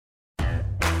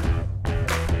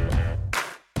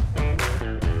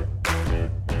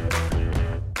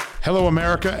Hello,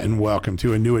 America, and welcome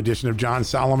to a new edition of John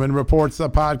Solomon Reports,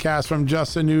 the podcast from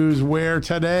Just the News, where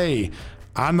today,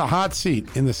 on the hot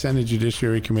seat in the Senate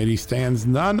Judiciary Committee, stands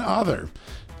none other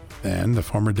than the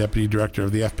former Deputy Director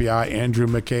of the FBI, Andrew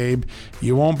McCabe.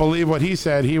 You won't believe what he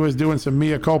said. He was doing some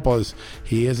mea culpas.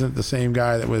 He isn't the same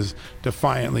guy that was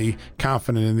defiantly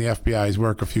confident in the FBI's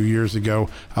work a few years ago.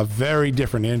 A very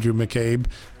different Andrew McCabe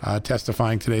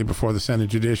testifying today before the Senate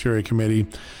Judiciary Committee.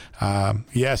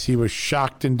 Yes, he was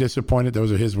shocked and disappointed,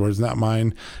 those are his words, not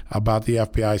mine, about the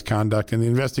FBI's conduct and the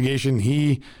investigation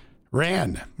he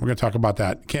ran. We're going to talk about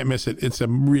that. Can't miss it. It's a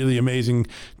really amazing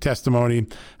testimony.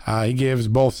 He gives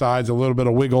both sides a little bit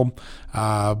of wiggle,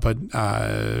 but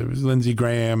Lindsey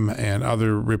Graham and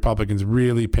other Republicans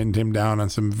really pinned him down on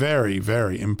some very,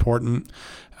 very important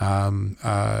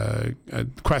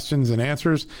questions and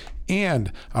answers,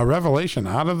 and a revelation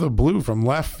out of the blue from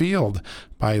left field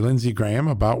by Lindsey Graham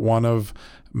about one of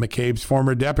McCabe's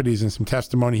former deputies and some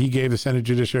testimony he gave the Senate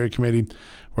Judiciary Committee.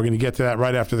 We're going to get to that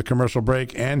right after the commercial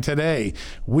break. And today,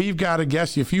 we've got a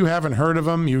guest. If you haven't heard of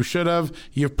him, you should have.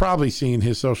 You've probably seen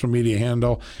his social media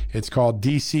handle. It's called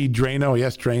DC Draino.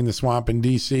 Yes, Drain the Swamp in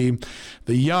DC.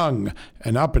 The young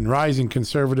and up and rising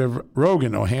conservative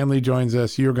Rogan O'Hanley joins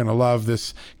us. You're going to love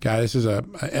this guy. This is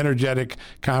an energetic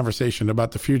conversation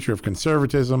about the future of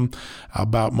conservatism,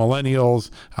 about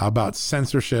millennials, about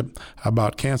censorship,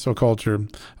 about cancel culture,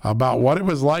 about what it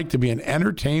was like to be an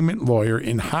entertainment lawyer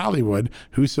in Hollywood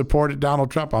who supported Donald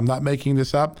Trump. I'm not making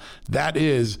this up. That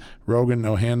is Rogan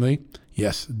O'Hanley.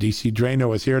 Yes, DC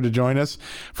Draino is here to join us.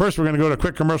 First, we're going to go to a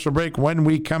quick commercial break. When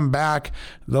we come back,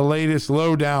 the latest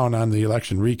lowdown on the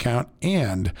election recount,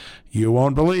 and you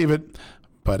won't believe it,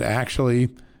 but actually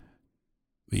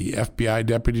the FBI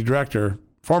Deputy Director,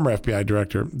 former FBI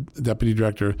Director, Deputy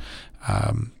Director,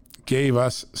 gave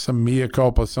us some mea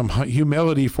culpa, some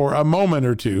humility for a moment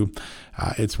or two.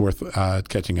 It's worth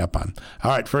catching up on. All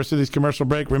right, first of these commercial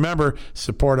break. Remember,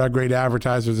 support our great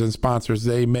advertisers and sponsors.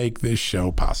 They make this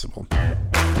show possible.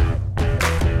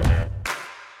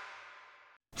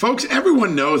 Folks,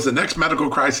 everyone knows the next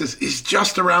medical crisis is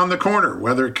just around the corner,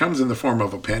 whether it comes in the form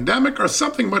of a pandemic or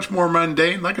something much more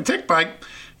mundane like a tick bite.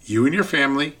 You and your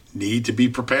family need to be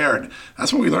prepared.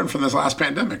 That's what we learned from this last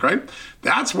pandemic, right?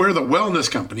 That's where the Wellness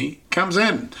Company comes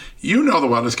in. You know the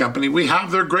Wellness Company. We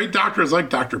have their great doctors like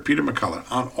Dr. Peter McCullough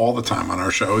on all the time on our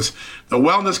shows. The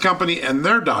Wellness Company and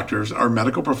their doctors are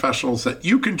medical professionals that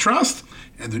you can trust,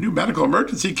 and their new medical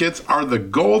emergency kits are the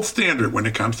gold standard when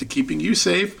it comes to keeping you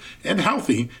safe and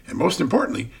healthy, and most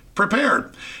importantly,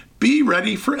 prepared. Be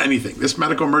ready for anything. This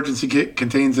medical emergency kit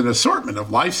contains an assortment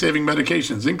of life-saving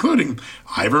medications, including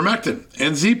ivermectin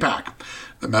and Z-Pak.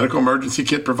 The medical emergency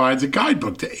kit provides a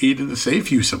guidebook to aid in the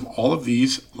safe use of all of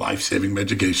these life-saving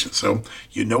medications, so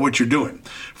you know what you're doing.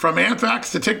 From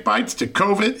anthrax to tick bites to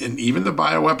COVID and even the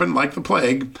bioweapon like the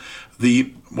plague,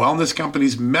 the Wellness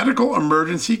Company's medical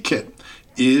emergency kit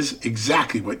is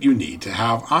exactly what you need to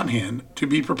have on hand to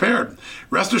be prepared.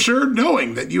 Rest assured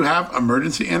knowing that you have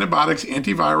emergency antibiotics,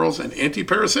 antivirals, and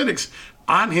antiparasitics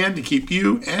on hand to keep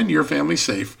you and your family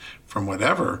safe from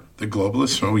whatever the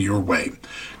globalists throw your way.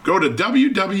 Go to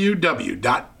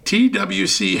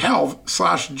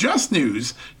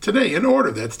www.twchealth/justnews today and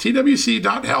order. That's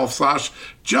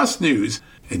twc.health/justnews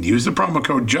and use the promo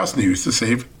code JUSTNEWS to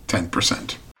save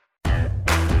 10%.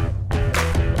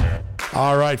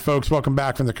 All right, folks, welcome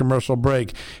back from the commercial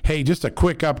break. Hey, just a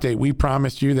quick update. We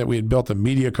promised you that we had built a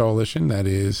media coalition that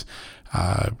is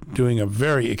doing a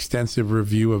very extensive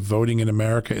review of voting in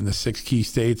America in the 6 key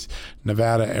states: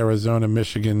 Nevada, Arizona,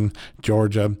 Michigan,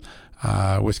 Georgia,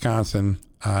 Wisconsin,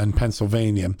 and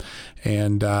Pennsylvania.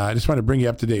 And I just want to bring you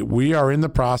up to date. We are in the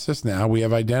process now. We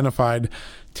have identified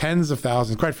tens of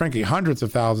thousands, quite frankly, hundreds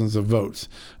of thousands of votes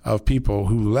of people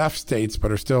who left states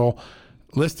but are still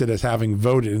listed as having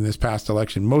voted in this past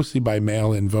election, mostly by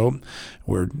mail-in vote.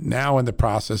 We're now in the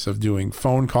process of doing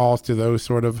phone calls to those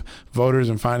sort of voters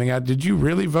and finding out, did you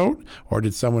really vote or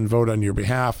did someone vote on your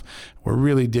behalf? We're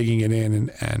really digging it in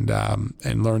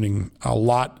and learning a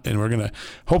lot, and we're going to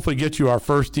hopefully get you our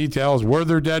first details. Were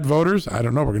there dead voters? I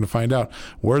don't know. We're going to find out.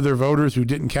 Were there voters who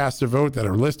didn't cast their vote that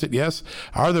are listed? Yes.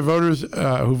 Are there voters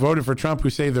who voted for Trump who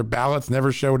say their ballots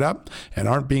never showed up and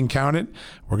aren't being counted?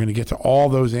 We're going to get to all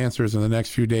those answers in the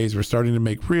next few days. We're starting to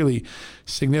make really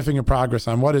significant progress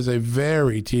on what is a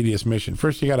very tedious mission.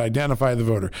 First, you got to identify the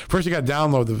voter. First, you got to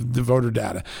download the voter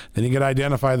data. Then you got to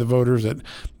identify the voters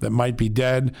that might be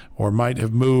dead or might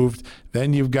have moved.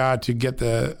 Then you've got to get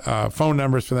the phone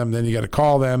numbers for them. Then you got to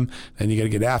call them. Then you got to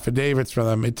get affidavits from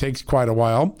them. It takes quite a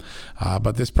while,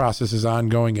 but this process is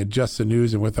ongoing at Just the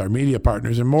News and with our media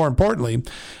partners. And more importantly,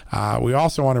 we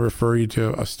also want to refer you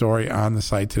to a story on the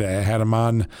site today. I had him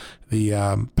on the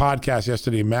podcast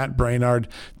yesterday, Matt Brainard.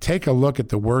 Take a look at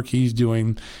the work he's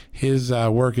doing. His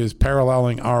work is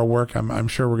paralleling our work. I'm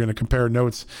sure we're going to compare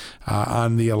notes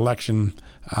on the election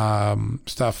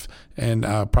stuff and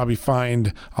probably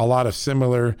find a lot of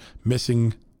similar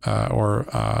missing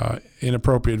or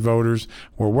inappropriate voters.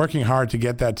 We're working hard to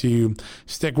get that to you.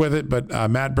 Stick with it, but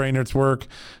Matt Brainard's work,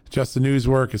 Just the News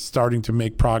work, is starting to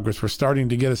make progress. We're starting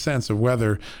to get a sense of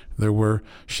whether there were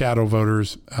shadow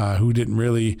voters who didn't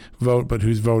really vote, but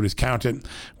whose vote is counted.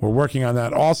 We're working on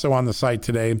that. Also on the site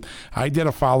today, I did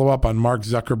a follow-up on Mark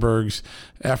Zuckerberg's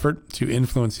effort to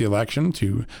influence the election,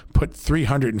 to put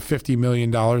 $350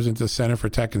 million into the Center for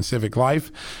Tech and Civic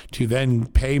Life, to then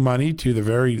pay money to the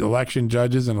very election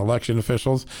judges and election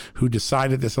officials who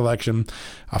decided this election.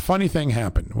 A funny thing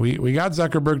happened. We got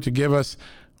Zuckerberg to give us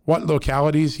what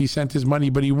localities he sent his money,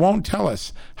 but he won't tell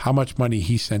us how much money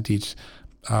he sent each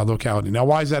locality. Now,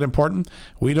 why is that important?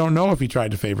 We don't know if he tried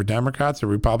to favor Democrats or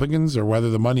Republicans or whether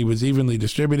the money was evenly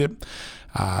distributed.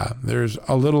 There's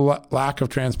a little lack of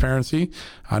transparency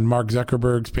on Mark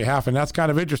Zuckerberg's behalf, and that's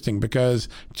kind of interesting because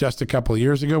just a couple of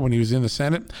years ago when he was in the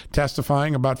Senate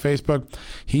testifying about Facebook,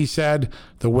 he said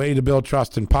the way to build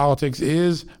trust in politics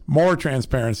is more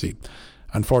transparency.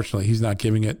 Unfortunately, he's not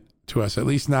giving it to us, at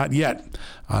least not yet,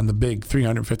 on the big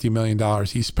 $350 million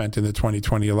he spent in the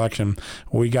 2020 election.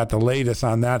 We got the latest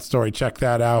on that story. Check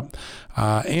that out.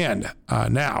 And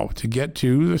now to get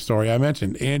to the story I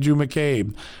mentioned, Andrew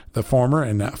McCabe, the former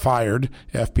and fired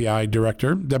FBI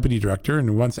deputy director,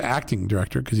 and once acting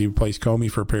director because he replaced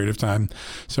Comey for a period of time.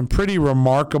 Some pretty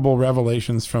remarkable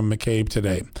revelations from McCabe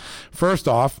today. First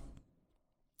off,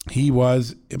 he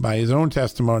was, by his own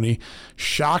testimony,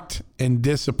 shocked and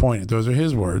disappointed, those are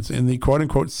his words, in the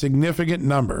quote-unquote significant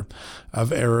number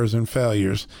of errors and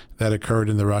failures that occurred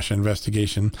in the Russia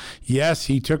investigation. Yes,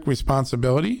 he took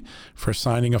responsibility for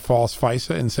signing a false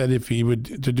FISA and said if he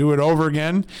would to do it over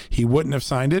again, he wouldn't have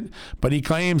signed it, but he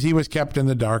claims he was kept in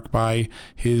the dark by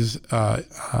his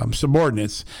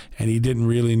subordinates, and he didn't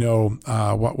really know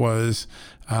what was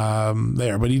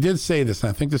there. But he did say this, and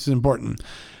I think this is important.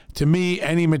 To me,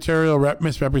 any material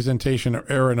misrepresentation or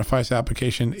error in a FISA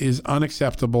application is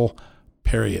unacceptable,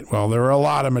 period. Well, there were a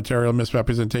lot of material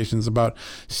misrepresentations about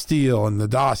Steele and the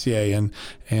dossier and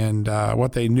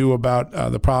what they knew about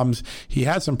the problems. He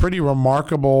had some pretty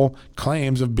remarkable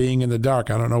claims of being in the dark.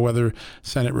 I don't know whether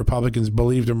Senate Republicans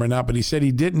believed him or not, but he said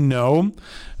he didn't know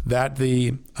that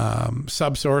the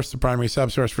subsource, the primary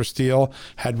subsource for Steele,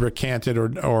 had recanted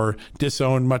or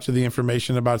disowned much of the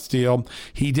information about Steele.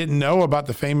 He didn't know about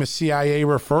the famous CIA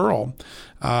referral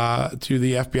to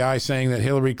the FBI saying that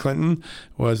Hillary Clinton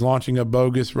was launching a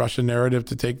bogus Russian narrative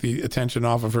to take the attention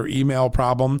off of her email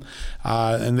problem.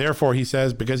 And therefore, he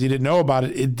says, because he didn't know about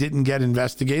it, it didn't get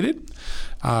investigated.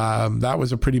 That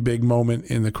was a pretty big moment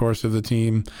in the course of the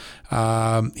team.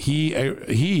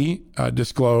 He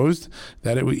disclosed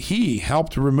that he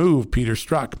helped remove Peter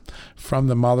Strzok from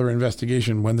the Mueller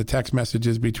investigation when the text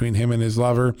messages between him and his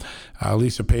lover,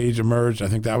 Lisa Page, emerged. I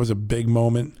think that was a big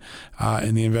moment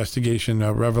in the investigation,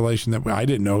 a revelation that I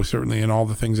didn't know, certainly in all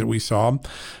the things that we saw.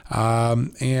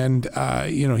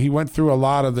 He went through a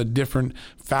lot of the different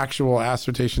factual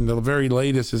assertion. The very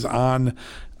latest is on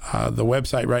the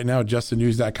website right now,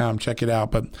 justthenews.com. Check it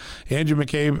out. But Andrew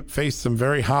McCabe faced some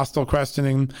very hostile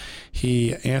questioning.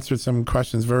 He answered some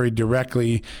questions very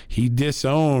directly. He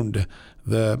disowned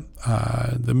the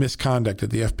misconduct that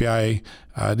the FBI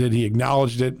did. He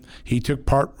acknowledged it. He took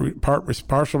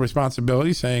partial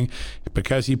responsibility, saying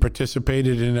because he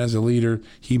participated in it as a leader,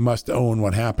 he must own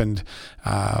what happened.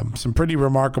 Some pretty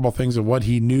remarkable things of what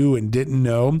he knew and didn't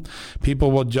know.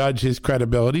 People will judge his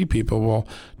credibility. People will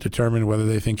determine whether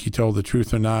they think he told the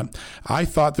truth or not. I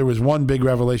thought there was one big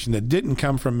revelation that didn't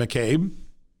come from McCabe.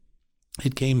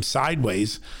 It came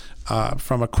sideways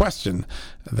from a question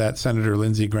that Senator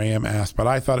Lindsey Graham asked, but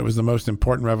I thought it was the most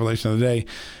important revelation of the day.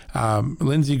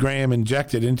 Lindsey Graham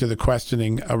injected into the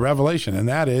questioning a revelation, and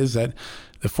that is that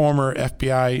the former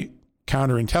FBI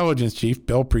counterintelligence chief,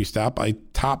 Bill Priestap, a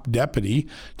top deputy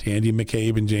to Andy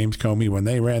McCabe and James Comey when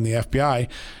they ran the FBI,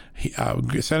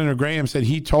 Senator Graham said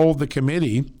he told the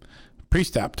committee,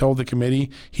 Priestap told the committee,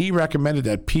 he recommended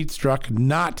that Pete Strzok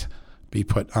not be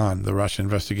put on the Russia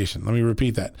investigation. Let me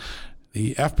repeat that.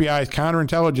 The FBI's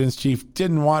counterintelligence chief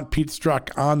didn't want Pete Strzok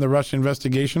on the Russia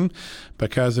investigation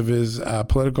because of his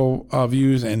political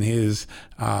views and his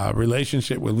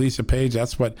relationship with Lisa Page.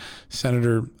 That's what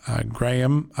Senator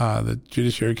Graham, the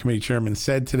Judiciary Committee chairman,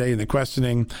 said today in the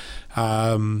questioning.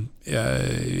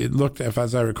 It looked,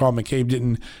 as I recall, McCabe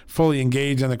didn't fully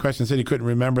engage on the question, said he couldn't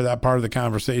remember that part of the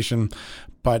conversation.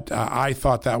 But I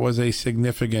thought that was a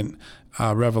significant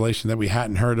revelation that we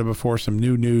hadn't heard of before, some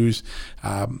new news.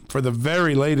 For the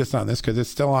very latest on this, because it's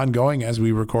still ongoing as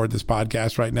we record this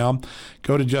podcast right now,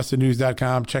 go to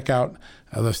justthenews.com, check out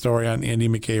the story on Andy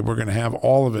McCabe. We're going to have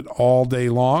all of it all day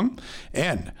long.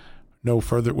 And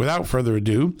without further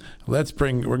ado, we're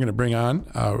going to bring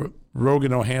on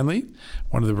Rogan O'Hanley,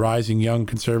 one of the rising young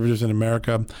conservatives in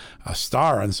America, a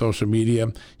star on social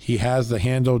media. He has the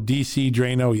handle DC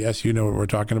Draino. Yes, you know what we're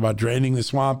talking about, draining the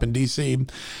swamp in DC.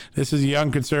 This is a young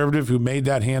conservative who made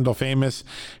that handle famous,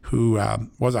 who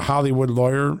was a Hollywood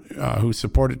lawyer who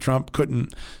supported Trump,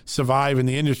 couldn't survive in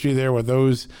the industry there with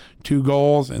those two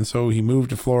goals, and so he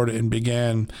moved to Florida and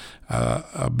began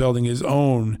building his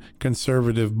own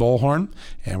conservative bullhorn.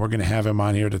 And we're going to have him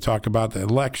on here to talk about the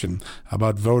election,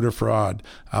 about voter fraud,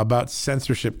 about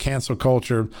censorship, cancel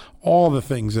culture, all the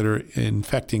things that are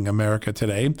infecting America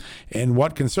today, and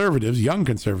what conservatives, young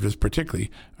conservatives particularly,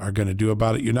 are going to do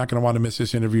about it. You're not going to want to miss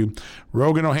this interview.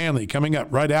 Rogan O'Hanley coming up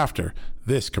right after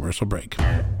this commercial break.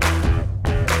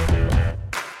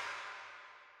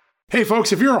 Hey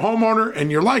folks, if you're a homeowner and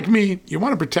you're like me, you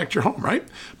want to protect your home, right?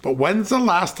 But when's the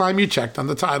last time you checked on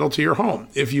the title to your home?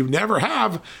 If you never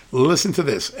have, listen to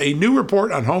this. A new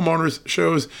report on homeowners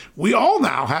shows we all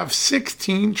now have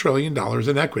 $16 trillion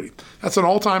in equity. That's an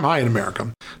all-time high in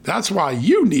America. That's why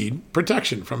you need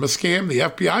protection from a scam the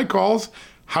FBI calls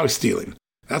house stealing.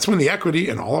 That's when the equity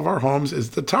in all of our homes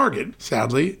is the target,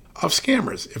 sadly, of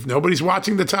scammers. If nobody's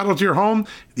watching the title to your home,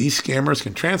 these scammers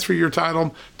can transfer your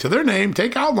title to their name,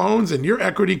 take out loans, and your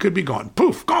equity could be gone.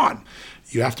 Poof, gone.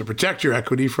 You have to protect your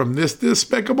equity from this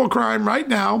despicable crime right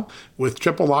now with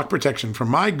triple lock protection from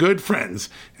my good friends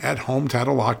at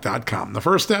HomeTitleLock.com. The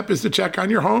first step is to check on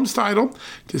your home's title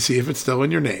to see if it's still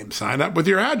in your name. Sign up with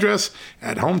your address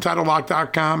at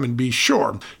HomeTitleLock.com and be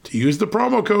sure to use the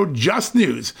promo code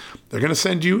JUSTNEWS. They're going to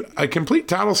send you a complete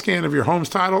title scan of your home's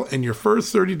title and your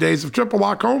first 30 days of triple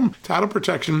lock home title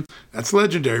protection. That's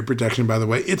legendary protection, by the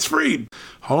way. It's free.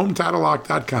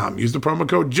 HomeTitleLock.com. Use the promo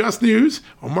code JUSTNEWS.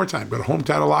 One more time, go to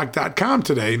HomeTitleLock.com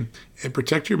today and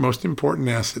protect your most important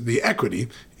asset, the equity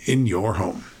in your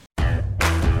home.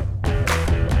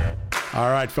 All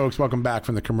right, folks, welcome back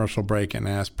from the commercial break. And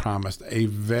as promised, a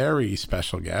very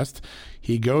special guest.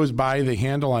 He goes by the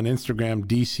handle on Instagram,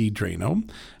 DC Draino,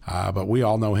 but we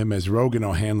all know him as Rogan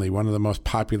O'Hanley, one of the most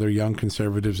popular young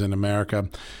conservatives in America,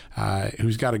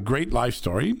 who's got a great life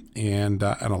story and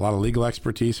a lot of legal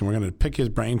expertise. And we're going to pick his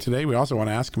brain today. We also want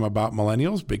to ask him about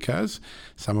millennials because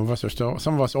some of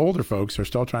us older folks are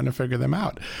still trying to figure them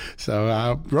out.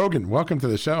 So, Rogan, welcome to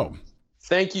the show.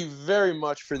 Thank you very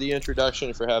much for the introduction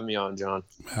and for having me on, John.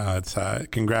 It's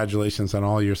congratulations on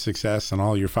all your success and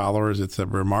all your followers. It's a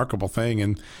remarkable thing.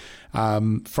 And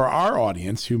for our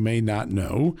audience who may not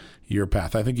know your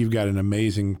path, I think you've got an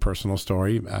amazing personal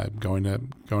story. Going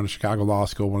to Chicago Law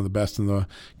School, one of the best in the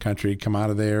country. Come out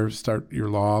of there, start your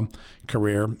law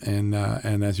career, and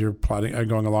as you're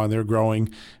going along there,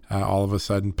 growing, all of a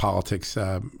sudden politics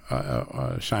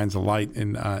shines a light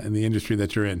in the industry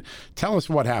that you're in. Tell us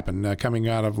what happened coming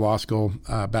out of law school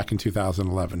back in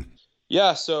 2011.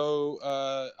 Yeah, so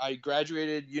I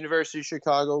graduated University of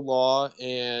Chicago Law,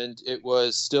 and it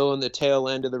was still in the tail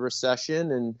end of the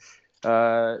recession. And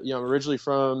I'm originally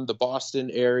from the Boston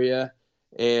area,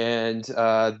 and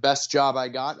the best job I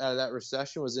got out of that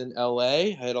recession was in LA.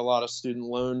 I had a lot of student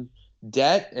loan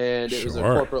debt, and it was a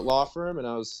corporate law firm, and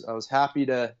I was happy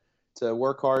to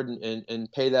work hard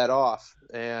and pay that off.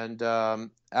 And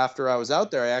after I was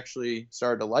out there, I actually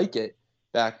started to like it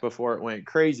back before it went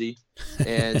crazy,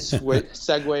 and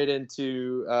segued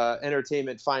into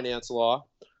entertainment finance law,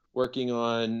 working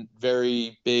on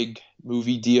very big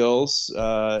movie deals,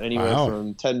 anywhere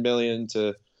from 10 million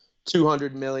to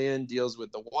 200 million, deals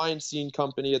with the Weinstein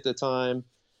Company at the time.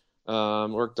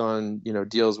 Worked on,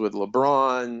 deals with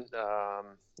LeBron,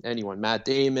 Matt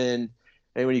Damon,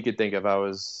 anyone you could think of. I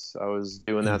was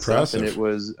doing that stuff, and it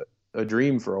was a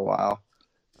dream for a while.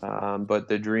 But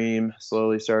the dream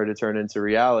slowly started to turn into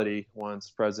reality once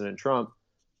President Trump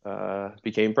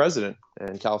became president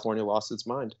and California lost its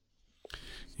mind.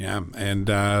 Yeah, and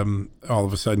all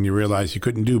of a sudden you realized you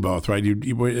couldn't do both, right?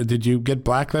 Did you get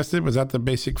blacklisted? Was that the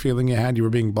basic feeling you had? You were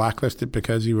being blacklisted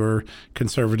because you were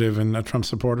conservative and a Trump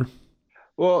supporter?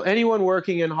 Well, anyone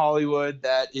working in Hollywood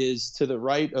that is to the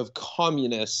right of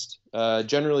communist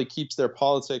generally keeps their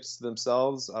politics to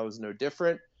themselves. I was no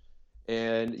different.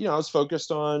 And, I was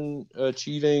focused on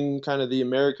achieving kind of the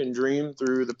American dream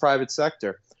through the private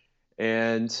sector,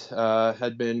 and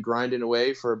had been grinding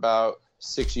away for about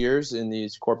 6 years in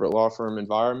these corporate law firm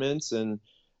environments, and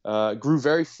grew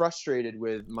very frustrated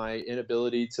with my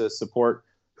inability to support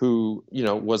who,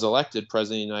 was elected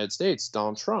president of the United States,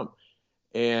 Donald Trump.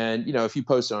 And, if you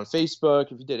posted on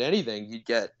Facebook, if you did anything, you'd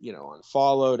get,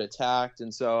 unfollowed, attacked.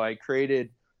 And so I created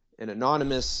an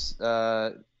anonymous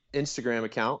Instagram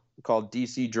account called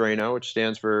DC Draino, which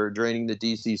stands for Draining the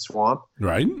DC Swamp.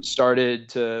 Right. Started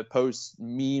to post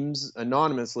memes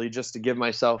anonymously just to give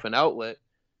myself an outlet.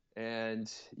 And,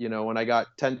 when I got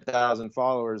 10,000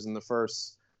 followers in the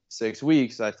first 6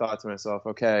 weeks, I thought to myself,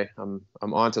 okay, I'm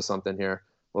onto something here.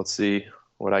 Let's see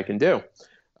what I can do.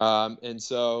 And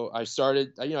so I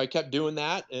started, I kept doing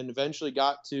that, and eventually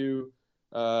got to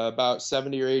about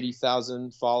 70 or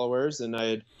 80,000 followers. And I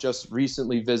had just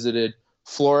recently visited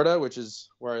Florida, which is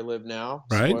where I live now.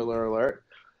 Right. Spoiler alert.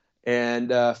 And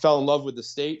fell in love with the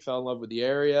state, fell in love with the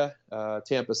area,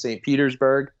 Tampa, St.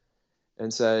 Petersburg,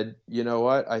 and said, you know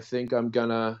what, I think I'm going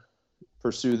to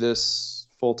pursue this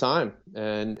full time.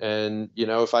 And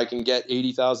if I can get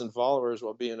 80,000 followers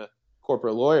while being a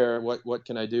corporate lawyer, what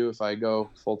can I do if I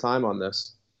go full time on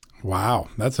this? Wow,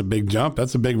 that's a big jump.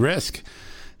 That's a big risk.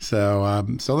 So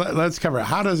let's cover it.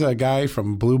 How does a guy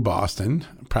from Blue Boston,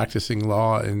 practicing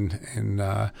law in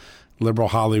liberal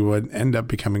Hollywood, end up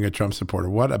becoming a Trump supporter?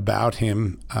 What about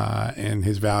him and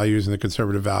his values and the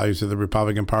conservative values of the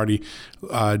Republican Party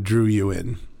drew you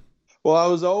in? Well, I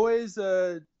was always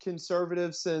a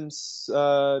conservative since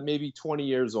maybe 20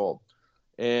 years old.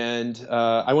 And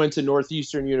I went to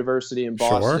Northeastern University in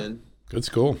Boston. Sure. Good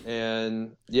school.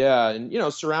 And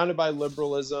surrounded by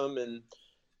liberalism, and,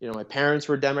 my parents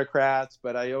were Democrats,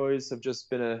 but I always have just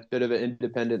been a bit of an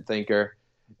independent thinker.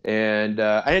 And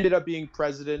I ended up being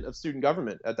president of student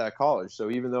government at that college. So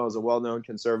even though I was a well-known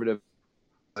conservative,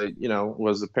 I,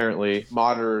 was apparently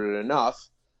moderate enough.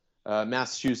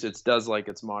 Massachusetts does like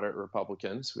its moderate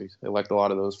Republicans. We elect a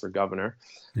lot of those for governor.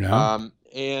 Yeah.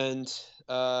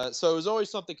 So it was always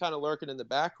something kind of lurking in the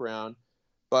background,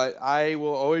 but I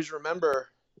will always remember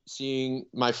seeing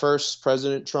my first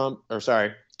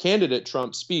candidate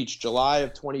Trump speech, July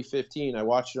of 2015. I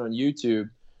watched it on YouTube, and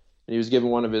he was giving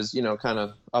one of his, kind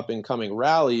of up and coming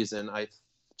rallies. And I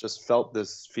just felt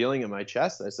this feeling in my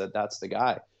chest. I said, that's the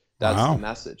guy. That's Wow. the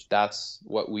message. That's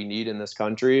what we need in this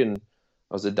country. And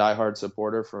I was a diehard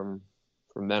supporter from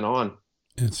then on.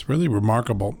 It's really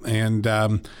remarkable. And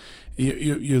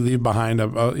you leave behind a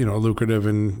lucrative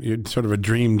and sort of a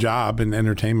dream job in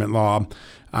entertainment law.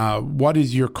 What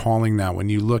is your calling now? When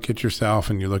you look at yourself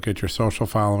and you look at your social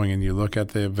following and you look at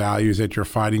the values that you're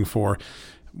fighting for,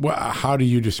 how do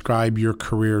you describe your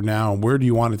career now? Where do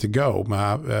you want it to go?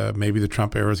 Maybe the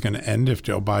Trump era is going to end if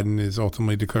Joe Biden is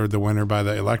ultimately declared the winner by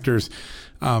the electors.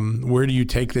 Where do you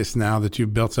take this now that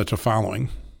you've built such a following?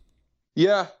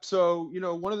 Yeah. So,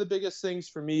 one of the biggest things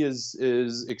for me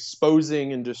is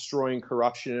exposing and destroying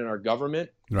corruption in our government.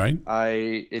 Right.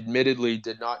 I admittedly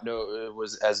did not know it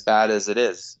was as bad as it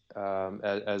is,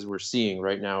 as we're seeing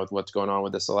right now with what's going on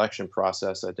with this election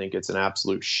process. I think it's an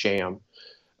absolute sham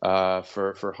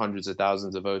for hundreds of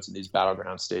thousands of votes in these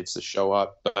battleground states to show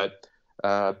up. But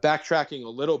backtracking a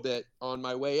little bit on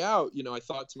my way out, I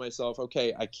thought to myself,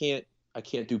 okay, I can't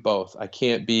do both. I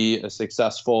can't be a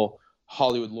successful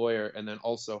Hollywood lawyer and then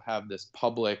also have this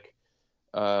public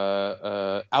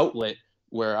outlet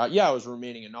where I was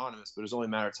remaining anonymous, but it was only a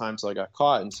matter of time till I got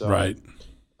caught. And so, right.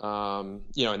 And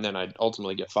then I'd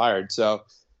ultimately get fired. So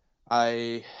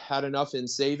I had enough in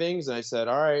savings, and I said,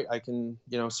 all right, I can,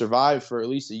 survive for at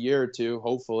least a year or two,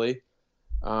 hopefully.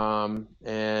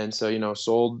 And so,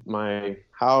 sold my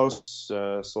house,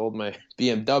 sold my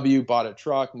BMW, bought a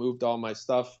truck, moved all my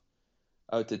stuff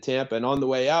out to Tampa. And on the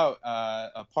way out,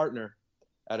 a partner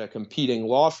at a competing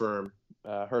law firm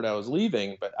heard I was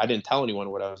leaving, but I didn't tell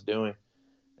anyone what I was doing.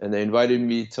 And they invited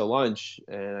me to lunch,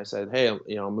 and I said, hey,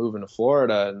 I'm moving to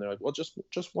Florida. And they're like, well, just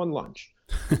one lunch.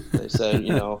 They said,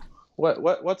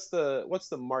 what's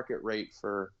the market rate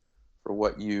for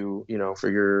what for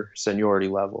your seniority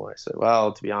level? I said,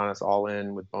 well, to be honest, all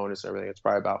in with bonus and everything, it's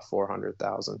probably about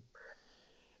 400,000.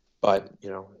 But,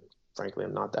 frankly,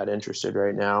 I'm not that interested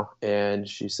right now. And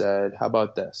she said, how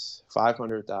about this?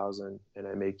 500,000, and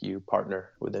I make you partner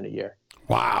within a year.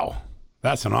 Wow.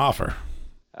 That's an offer.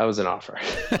 That was an offer.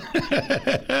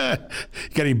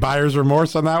 Got any buyer's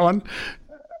remorse on that one?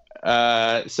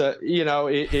 So,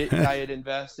 I had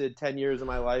invested 10 years of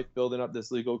my life building up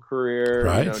this legal career,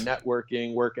 Right.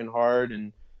 networking, working hard,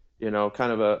 and,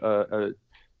 kind of a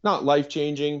not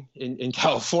life-changing in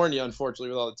California, unfortunately,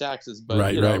 with all the taxes, but,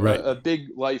 Right. a big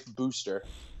life booster.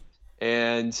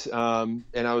 And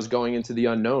I was going into the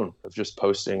unknown of just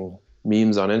posting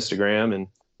memes on Instagram and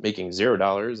making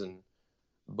 $0.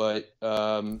 But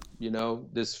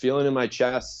this feeling in my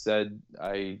chest said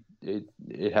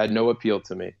it had no appeal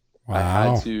to me. Wow. I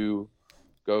had to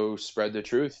go spread the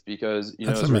truth because,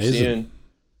 That's as amazing. we're seeing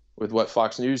with what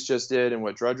Fox News just did and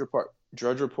what Drudge Report,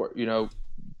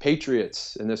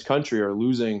 patriots in this country are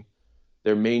losing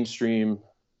their mainstream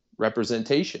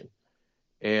representation.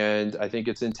 And I think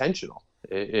it's intentional.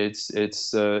 It's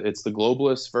the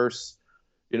globalists versus,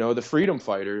 the freedom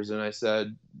fighters. And I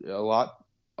said, a lot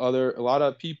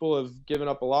of people have given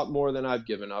up a lot more than I've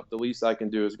given up. The least I can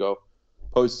do is go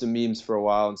post some memes for a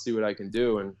while and see what I can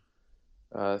do. And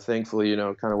thankfully, it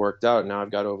kind of worked out. Now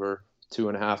I've got over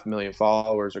 2.5 million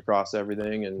followers across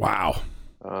everything. And wow.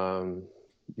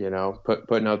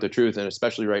 Putting out the truth, and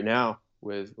especially right now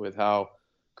with how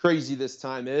crazy this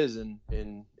time is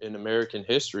in American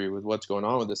history with what's going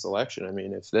on with this election. I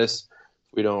mean, if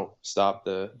we don't stop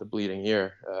the bleeding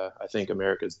here, I think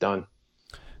America's done.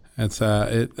 It's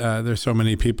there's so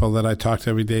many people that I talk to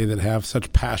every day that have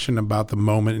such passion about the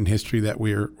moment in history that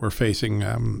we're facing,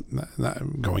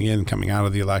 coming out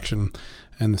of the election,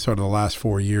 and sort of the last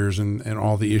 4 years and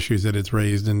all the issues that it's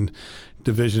raised and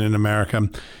division in America.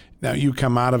 Now, you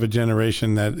come out of a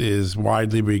generation that is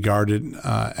widely regarded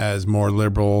as more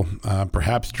liberal,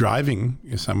 perhaps driving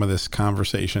some of this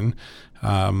conversation. The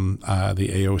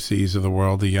AOCs of the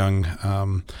world, the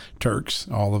young Turks,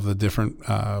 all of the different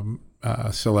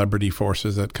celebrity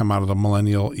forces that come out of the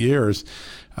millennial years,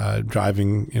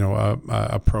 driving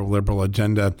a pro-liberal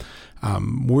agenda.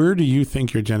 Where do you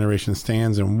think your generation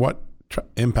stands, and what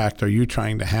impact are you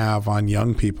trying to have on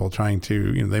young people trying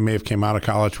to, they may have came out of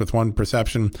college with one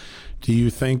perception. Do you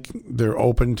think they're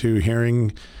open to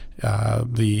hearing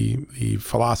the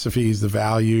philosophies, the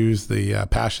values, the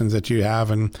passions that you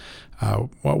have, and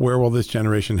where will this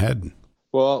generation head?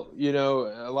 Well,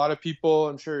 a lot of people,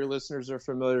 I'm sure your listeners are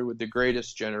familiar with the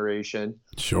greatest generation.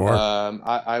 Sure.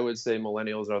 I would say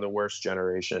millennials are the worst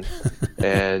generation,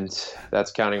 and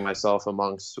that's counting myself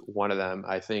amongst one of them.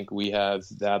 I think we have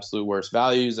the absolute worst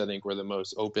values. I think we're the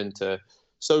most open to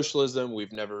socialism.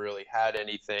 We've never really had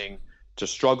anything to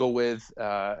struggle with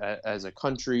as a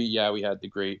country. Yeah, we had the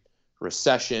Great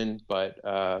Recession, but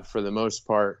for the most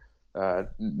part,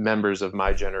 members of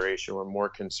my generation were more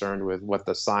concerned with what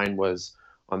the sign was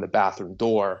on the bathroom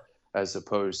door, as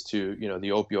opposed to, the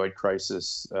opioid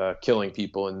crisis killing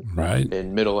people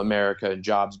in middle America and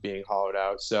jobs being hollowed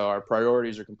out. So our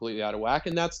priorities are completely out of whack,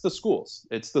 and that's the schools.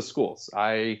 It's the schools.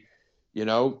 I,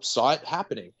 saw it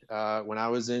happening when I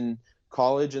was in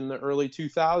college in the early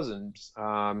 2000s.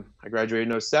 I graduated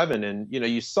in 2007, and,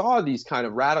 you saw these kind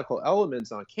of radical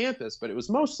elements on campus, but it was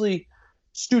mostly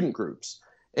student groups.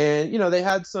 And, they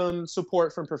had some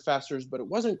support from professors, but it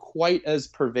wasn't quite as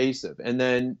pervasive. And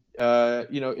then,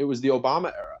 it was the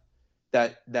Obama era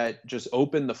that just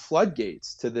opened the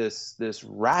floodgates to this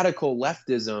radical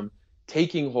leftism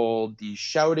taking hold, these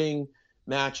shouting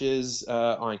matches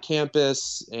on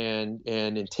campus and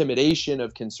intimidation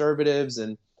of conservatives.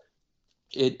 And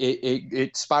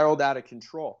it spiraled out of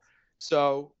control.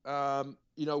 So,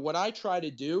 what I try to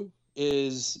do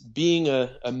is, being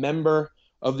a member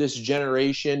of this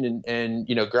generation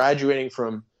and graduating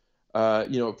from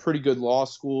a pretty good law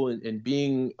school and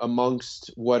being amongst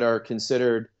what are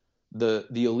considered the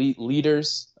elite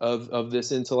leaders of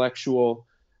this intellectual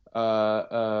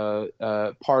part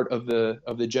of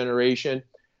the generation,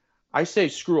 I say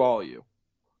screw all of you.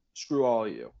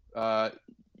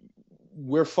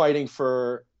 We're fighting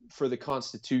for the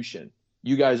Constitution.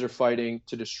 You guys are fighting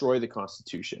to destroy the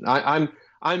Constitution.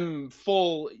 I'm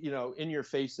full, in your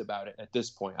face about it at this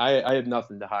point. I have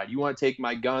nothing to hide. You want to take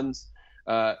my guns?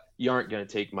 You aren't going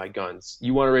to take my guns.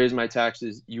 You want to raise my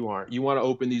taxes? You aren't. You want to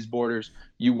open these borders?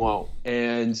 You won't.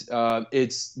 And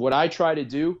it's what I try to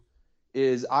do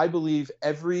is, I believe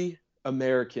every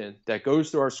American that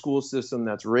goes through our school system,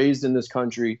 that's raised in this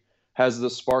country, has the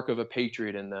spark of a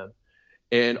patriot in them.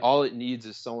 And all it needs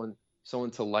is someone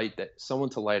to light it, someone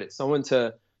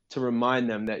to remind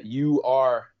them that you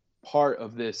are part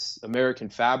of this American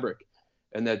fabric,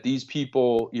 and that these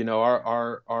people,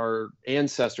 our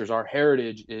ancestors, our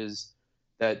heritage is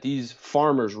that these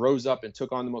farmers rose up and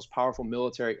took on the most powerful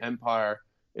military empire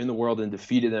in the world and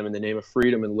defeated them in the name of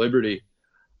freedom and liberty.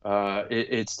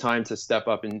 It's time to step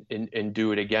up and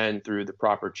do it again through the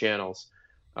proper channels.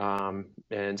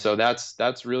 And so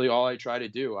that's really all I try to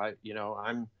do.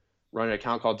 I'm running an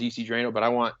account called DC Draino, but I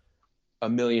want a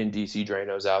million DC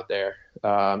Drainos out there,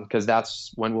 because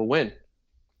that's when we'll win.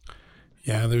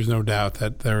 Yeah, there's no doubt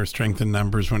that there are strength in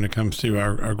numbers when it comes to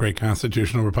our great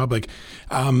constitutional republic.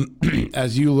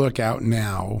 As you look out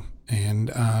now, and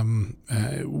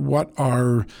what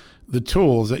are the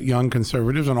tools that young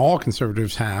conservatives and all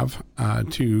conservatives have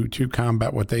to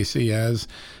combat what they see as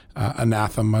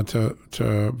anathema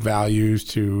to values,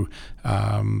 to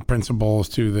principles,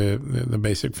 to the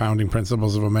basic founding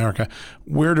principles of America?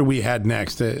 Where do we head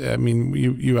next? I mean,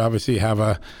 you obviously have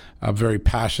a very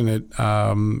passionate,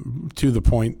 to the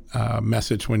point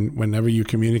message whenever you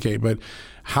communicate. But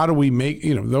how do we make,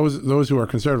 those who are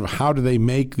conservative, how do they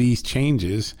make these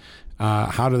changes?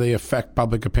 How do they affect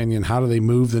public opinion? How do they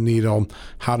move the needle?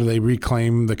 How do they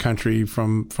reclaim the country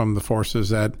from the forces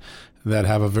that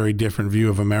have a very different view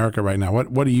of America right now?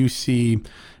 What do you see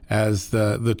as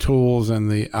the tools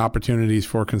and the opportunities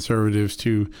for conservatives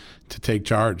to take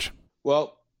charge?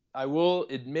 Well, I will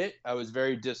admit I was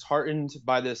very disheartened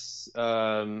by this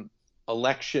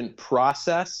election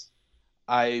process.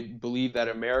 I believe that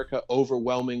America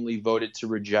overwhelmingly voted to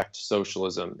reject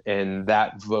socialism, and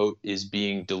that vote is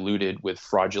being diluted with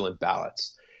fraudulent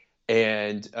ballots.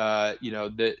 And,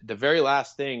 the very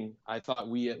last thing I thought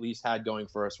we at least had going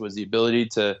for us was the ability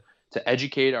to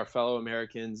educate our fellow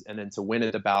Americans and then to win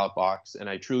at the ballot box. And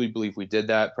I truly believe we did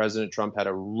that. President Trump had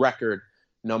a record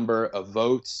number of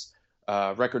votes,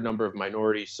 record number of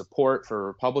minority support for a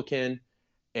Republican.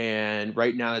 And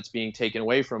right now it's being taken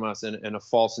away from us, and a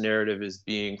false narrative is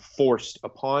being forced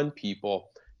upon people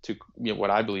to, what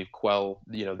I believe, quell,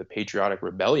 the patriotic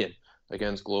rebellion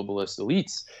against globalist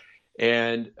elites.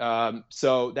 And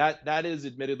so that is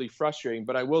admittedly frustrating.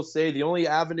 But I will say the only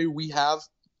avenue we have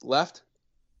left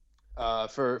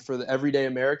for the everyday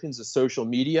Americans is social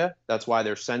media. That's why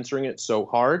they're censoring it so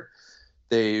hard.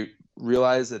 They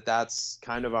realize that that's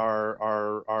kind of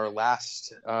our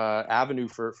last avenue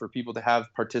for people to have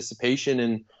participation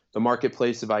in the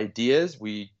marketplace of ideas.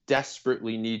 We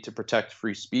desperately need to protect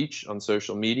free speech on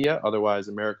social media. Otherwise,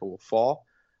 America will fall.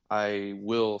 I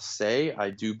will say I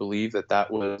do believe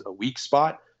that was a weak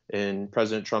spot in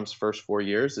President Trump's first 4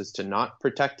 years, is to not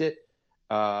protect it,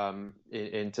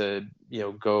 and to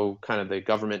go kind of the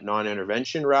government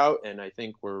non-intervention route. And I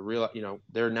think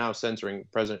they're now censoring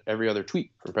every other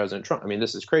tweet from President Trump. I mean,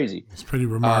 this is crazy. It's pretty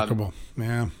remarkable.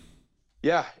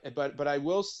 Yeah, but I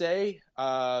will say,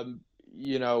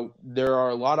 there are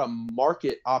a lot of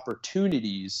market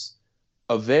opportunities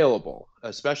available,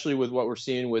 especially with what we're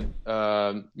seeing with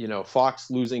Fox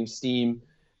losing steam,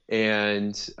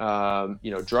 and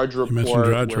Drudge Report. You mentioned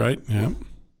Drudge, right?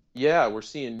 Yeah, we're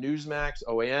seeing Newsmax,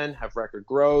 OAN have record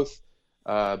growth,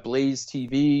 Blaze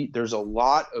TV. There's a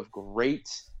lot of great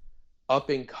up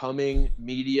and coming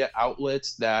media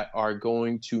outlets that are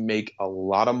going to make a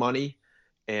lot of money,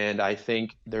 and I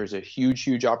think there's a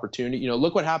huge opportunity.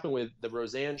 Look what happened with the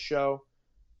Roseanne show.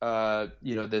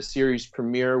 The series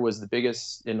premiere was the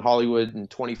biggest in Hollywood in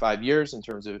 25 years in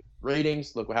terms of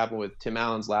ratings. Look what happened with Tim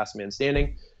Allen's Last Man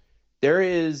Standing. There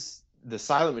is the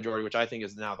silent majority, which I think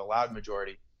is now the loud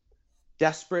majority,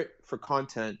 desperate for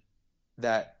content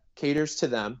that caters to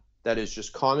them, that is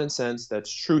just common sense,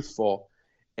 that's truthful.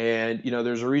 And,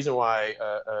 there's a reason why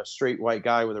a straight white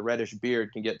guy with a reddish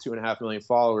beard can get 2.5 million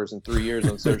followers in 3 years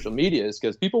on social media, is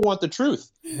because people want the truth,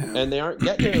 and they aren't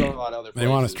getting it on a lot of other places. They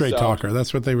want a straight talker.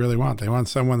 That's what they really want. They want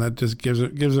someone that just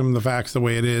gives them the facts the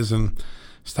way it is and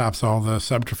stops all the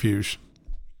subterfuge.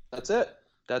 That's it.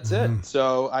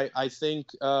 So I think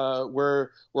we're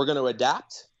going to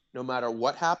adapt no matter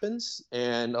what happens,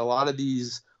 and a lot of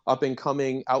these up and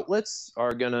coming outlets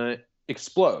are going to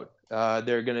explode.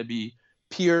 They're going to be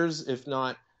peers, if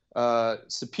not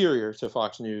superior to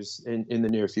Fox News in the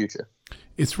near future.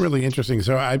 It's really interesting.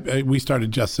 So we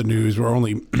started Just the News. We're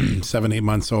only 7-8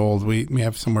 months old. We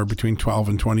have somewhere between 12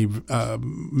 and 20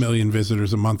 million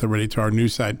visitors a month already to our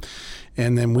news site.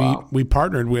 And then we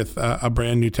partnered with a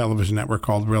brand new television network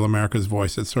called Real America's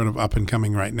Voice. It's sort of up and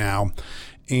coming right now.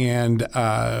 And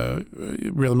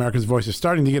Real America's Voice is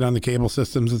starting to get on the cable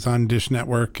systems. It's on Dish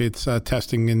Network. It's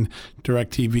testing in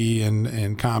DirecTV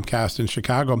and Comcast in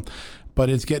Chicago. But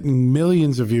it's getting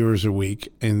millions of viewers a week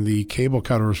in the cable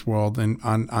cutters world, and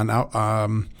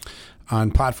on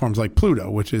platforms like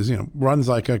Pluto, which is runs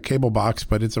like a cable box,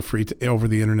 but it's a free over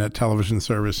the internet television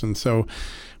service. And so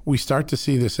we start to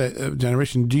see this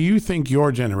generation. Do you think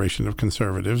your generation of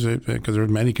conservatives, because there are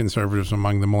many conservatives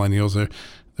among the millennials,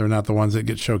 they're not the ones that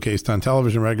get showcased on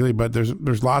television regularly, but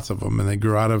there's lots of them, and they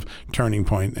grew out of Turning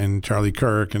Point and Charlie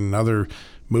Kirk and other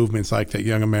movements like that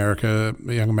Young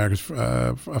America's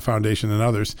Foundation and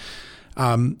others.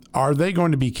 Are they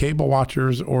going to be cable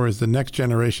watchers, or is the next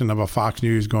generation of a Fox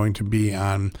News going to be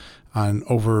on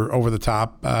over the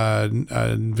top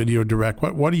video direct?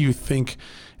 What do you think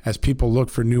as people look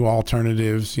for new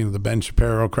alternatives? The Ben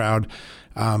Shapiro crowd.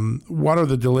 What are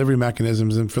the delivery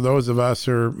mechanisms? And for those of us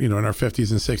who are in our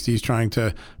 50s and 60s trying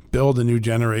to build a new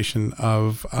generation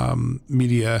of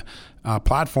media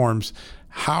platforms,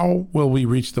 how will we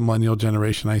reach the millennial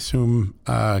generation? I assume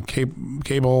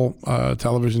cable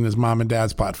television is mom and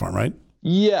dad's platform, right?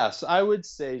 Yes, I would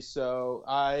say so.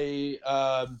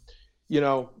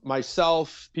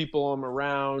 Myself, people I'm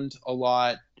around a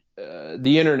lot,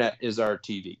 the internet is our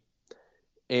TV.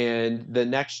 And the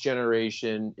next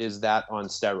generation is that on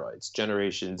steroids,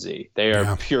 Generation Z. They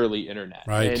are purely internet.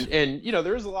 Right. And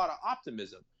there is a lot of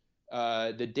optimism.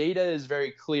 The data is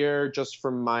very clear, just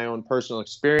from my own personal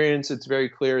experience. It's very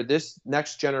clear. This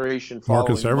next generation, more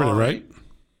conservative, right,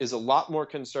 is a lot more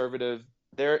conservative.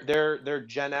 They're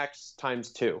Gen X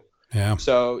times 2. Yeah.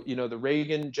 So the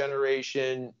Reagan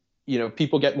generation,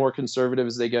 people get more conservative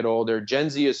as they get older. Gen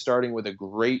Z is starting with a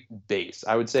great base.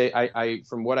 I would say, I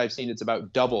from what I've seen, it's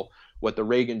about double what the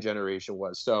Reagan generation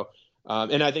was. So.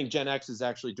 And I think Gen X is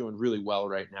actually doing really well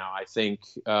right now. I think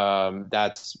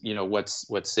that's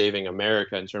what's saving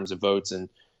America in terms of votes and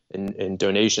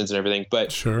donations and everything.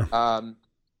 But sure,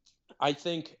 I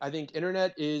think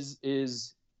internet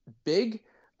is big.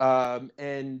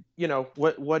 And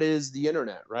what is the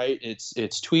internet, right? It's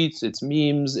tweets, it's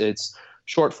memes, it's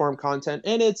short form content,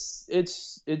 and it's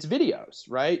videos,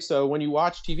 right? So when you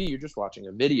watch TV, you're just watching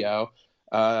a video.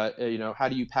 How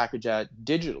do you package that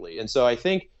digitally? And so I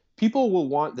think people will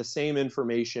want the same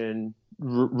information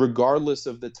regardless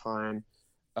of the time.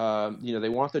 They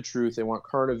want the truth. They want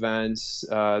current events.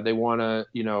 They want to,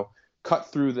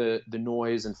 cut through the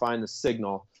noise and find the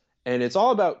signal. And it's all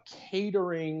about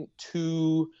catering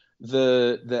to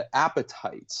the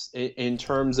appetites in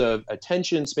terms of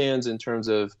attention spans, in terms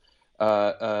of,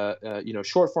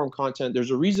 short form content. There's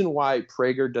a reason why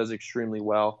Prager does extremely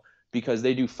well, because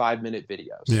they do 5-minute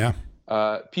videos. Yeah.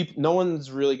 No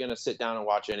one's really going to sit down and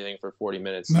watch anything for 40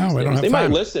 minutes. No, we don't have They time.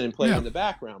 might listen and play in the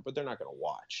background, but they're not going to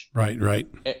watch. Right.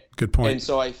 Good point. And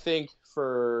so I think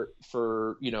for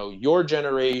your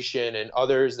generation and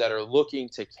others that are looking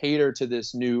to cater to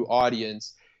this new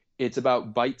audience, it's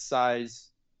about bite-sized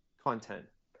content.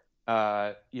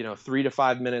 3 to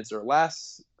 5 minutes or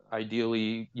less.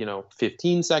 Ideally,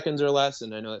 15 seconds or less.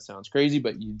 And I know that sounds crazy,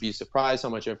 but you'd be surprised how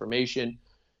much information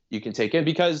you can take in,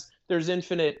 because there's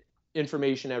infinite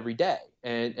information every day,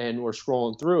 and we're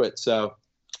scrolling through it. So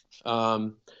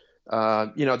that's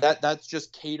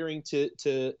just catering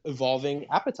to evolving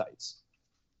appetites.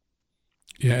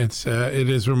 Yeah, it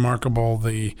is remarkable,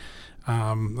 the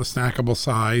snackable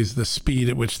size, the speed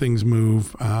at which things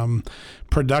move.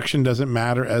 Production doesn't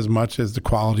matter as much as the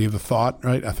quality of the thought,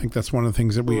 right? I think that's one of the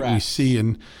things that we see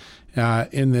in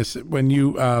this. When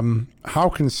you, how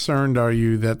concerned are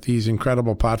you that these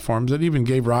incredible platforms that even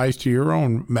gave rise to your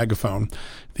own megaphone,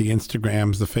 the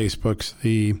Instagrams, the Facebooks,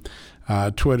 the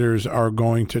Twitters, are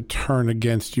going to turn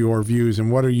against your views?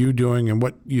 And what are you doing, and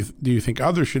what do you think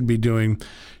others should be doing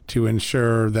to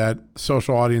ensure that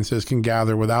social audiences can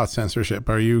gather without censorship?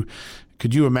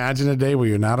 Could you imagine a day where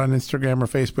you're not on Instagram or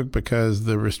Facebook because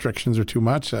the restrictions are too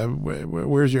much?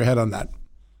 Where's your head on that?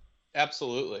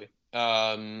 Absolutely.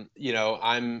 I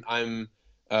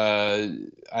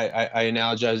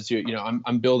analogize to,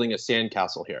 I'm building a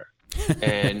sandcastle here,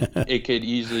 and it could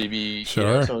easily be,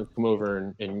 sure, someone come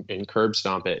over and curb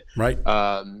stomp it. Right.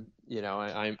 I'm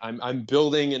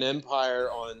building an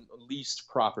empire on leased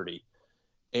property,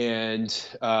 and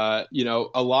a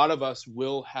lot of us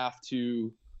will have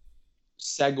to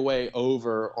segue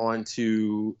over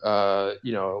onto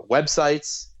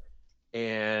websites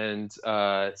and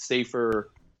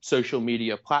safer social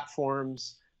media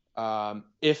platforms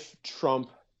if Trump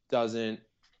doesn't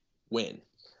win.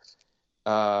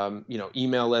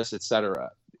 Email lists,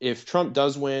 etc. If Trump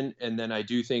does win, and then I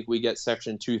do think we get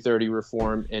Section 230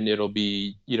 reform, and it'll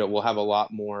be, we'll have a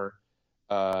lot more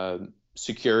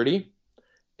security,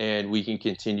 and we can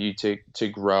continue to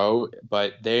grow.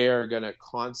 But they are going to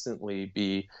constantly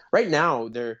be, right now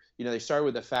they started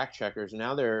with the fact checkers, and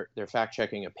now they're fact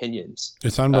checking opinions.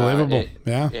 It's unbelievable.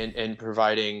 And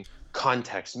providing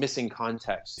context, missing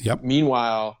context. Yep.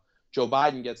 Meanwhile, Joe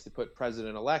Biden gets to put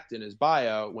president-elect in his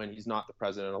bio when he's not the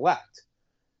president-elect.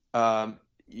 But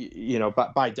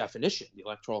by definition, the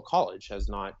Electoral College has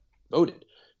not voted.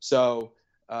 So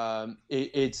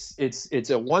it's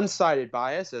a one-sided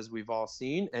bias, as we've all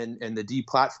seen, and the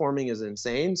deplatforming is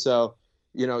insane. So,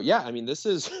 this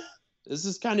is This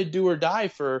is kind of do or die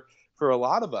for a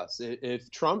lot of us. If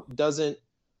Trump doesn't,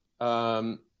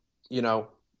 pull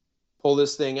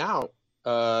this thing out,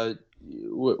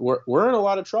 we're in a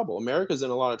lot of trouble. America's in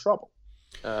a lot of trouble.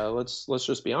 Let's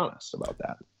just be honest about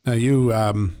that. Now you've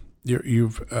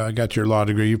got your law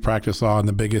degree. You've practiced law in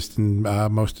the biggest and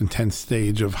most intense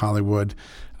stage of Hollywood.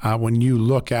 When you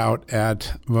look out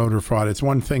at voter fraud, it's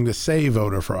one thing to say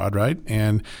voter fraud, right?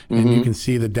 And you can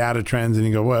see the data trends, and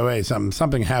you go, wait,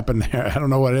 something happened there. I don't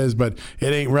know what it is, but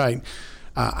it ain't right.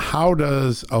 How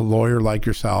does a lawyer like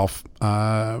yourself?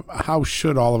 How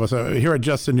should all of us here at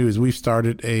Just the News? We've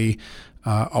started a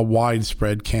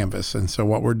widespread canvas. And so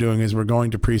what we're doing is we're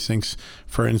going to precincts,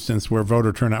 for instance, where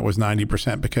voter turnout was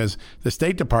 90%, because the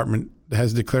State Department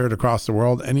has declared across the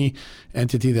world any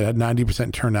entity that had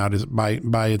 90% turnout is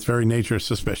by its very nature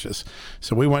suspicious.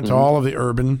 So we went to all of the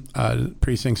urban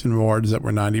precincts and wards that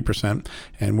were 90%,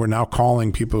 and we're now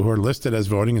calling people who are listed as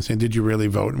voting and saying, did you really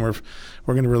vote? And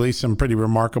we're going to release some pretty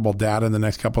remarkable data in the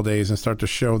next couple of days and start to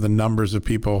show the numbers of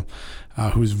people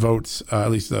whose votes, at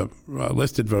least the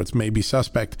listed votes, may be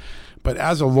suspect. But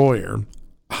as a lawyer,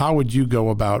 how would you go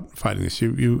about fighting this?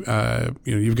 You've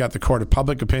got the court of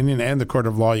public opinion and the court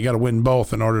of law. You got to win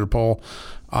both in order to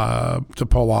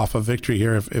pull off a victory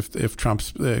here. If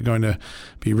Trump's going to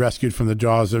be rescued from the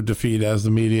jaws of defeat, as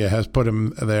the media has put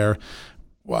him there,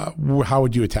 how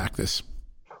would you attack this?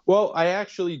 Well, I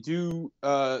actually do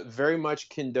very much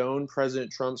condone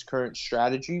President Trump's current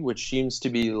strategy, which seems to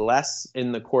be less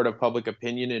in the court of public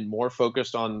opinion and more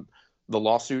focused on the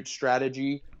lawsuit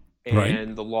strategy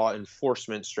and the law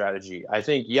enforcement strategy. I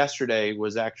think yesterday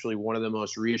was actually one of the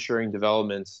most reassuring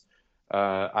developments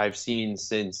I've seen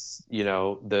since,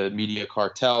 the media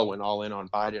cartel went all in on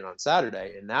Biden on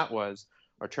Saturday. And that was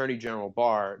Attorney General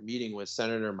Barr meeting with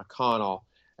Senator McConnell,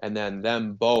 and then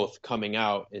them both coming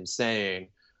out and saying,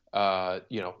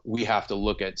 we have to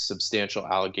look at substantial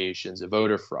allegations of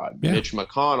voter fraud. Yeah. Mitch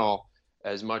McConnell,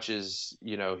 as much as,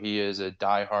 he is a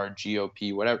diehard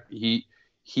GOP, whatever,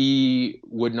 he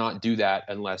would not do that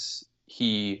unless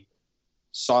he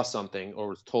saw something or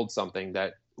was told something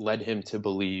that led him to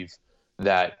believe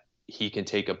that he can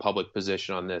take a public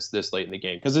position on this late in the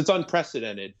game. Because it's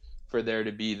unprecedented for there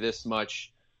to be this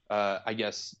much,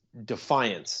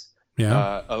 defiance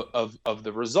of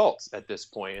the results at this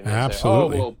point. And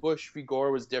absolutely. Say, Bush v.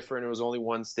 Gore was different. It was only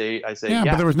one state. I say,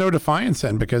 but there was no defiance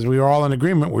then, because we were all in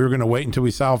agreement. We were going to wait until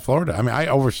we solved Florida. I mean, I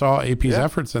oversaw AP's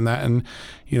efforts in that, and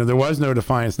there was no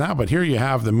defiance now. But here you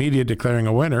have the media declaring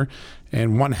a winner,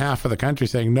 and one half of the country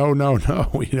saying, no,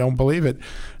 we don't believe it.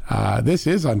 This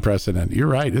is unprecedented. You're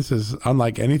right. This is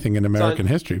unlike anything in American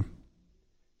history.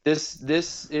 This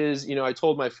is, I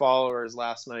told my followers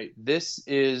last night, this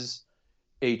is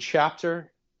a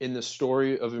chapter in the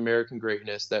story of American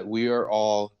greatness that we are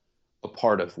all a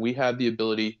part of. We have the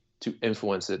ability to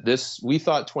influence it. We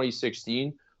thought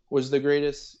 2016 was the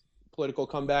greatest political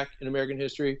comeback in American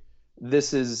history.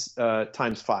 This is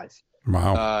times 5.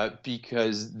 Wow.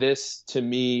 Because this, to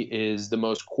me, is the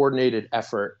most coordinated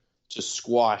effort to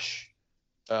squash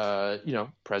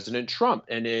President Trump,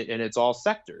 and it's all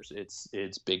sectors.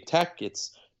 It's big tech,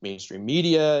 it's mainstream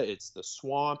media, it's the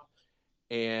swamp.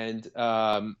 And,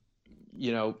 to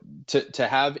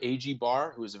have A.G.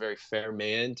 Barr, who is a very fair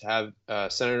man, to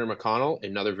have Senator McConnell,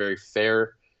 another very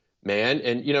fair man,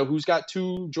 and, who's got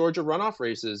 2 Georgia runoff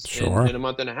races in a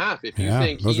month and a half. If you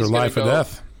think those he's are life or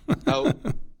death out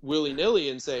willy-nilly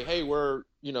and say, hey, we're,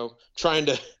 trying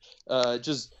to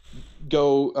just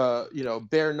go,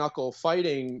 bare knuckle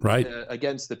fighting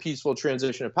against the peaceful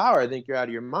transition of power, I think you're out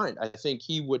of your mind. I think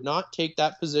he would not take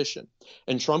that position,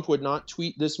 and Trump would not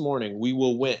tweet this morning, "We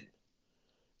will win."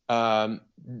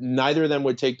 Neither of them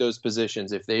would take those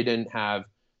positions if they didn't have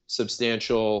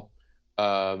substantial,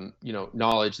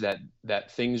 knowledge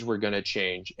that things were going to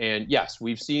change. And yes,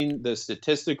 we've seen the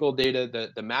statistical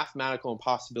data, the mathematical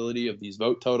impossibility of these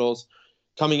vote totals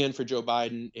coming in for Joe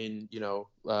Biden in,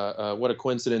 what a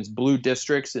coincidence, blue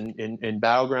districts in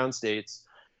battleground states.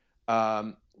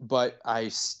 But I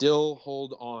still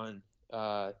hold on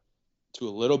to a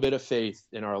little bit of faith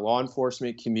in our law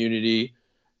enforcement community,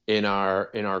 in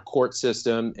our court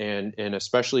system, and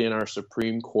especially in our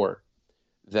Supreme Court,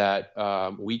 that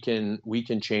we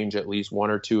can change at least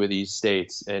 1 or 2 of these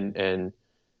states and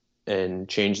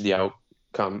change the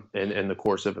outcome in the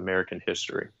course of American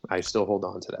history. I still hold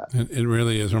on to that. It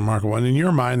really is remarkable. And in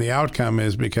your mind, the outcome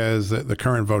is because the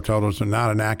current vote totals are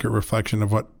not an accurate reflection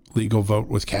of what legal vote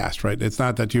was cast, right? It's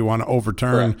not that you want to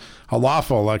overturn a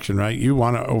lawful election, right? You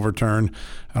want to overturn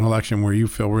an election where you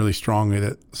feel really strongly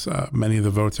that many of the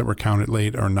votes that were counted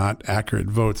late are not accurate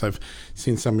votes. I've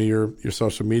seen some of your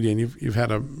social media, and you've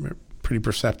had a pretty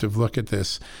perceptive look at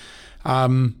this.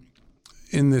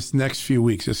 In this next few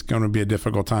weeks, it's going to be a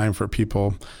difficult time for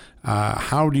people.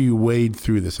 How do you wade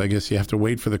through this? I guess you have to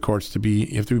wait for the courts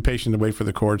you have to be patient to wait for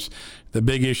the courts. The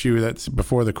big issue that's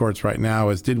before the courts right now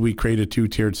is, did we create a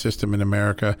two-tiered system in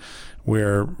America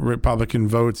where Republican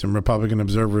votes and Republican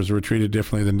observers were treated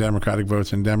differently than Democratic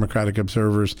votes and Democratic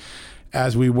observers?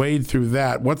 As we wade through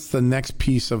that, what's the next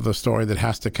piece of the story that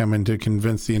has to come in to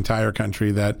convince the entire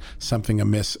country that something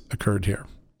amiss occurred here?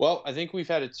 Well, I think we've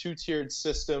had a two-tiered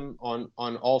system on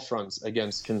all fronts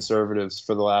against conservatives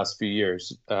for the last few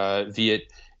years. Be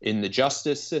it in the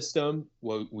justice system,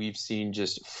 we've seen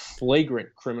just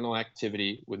flagrant criminal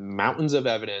activity with mountains of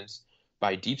evidence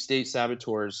by deep state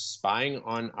saboteurs spying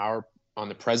on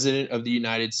the president of the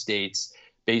United States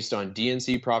based on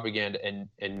DNC propaganda,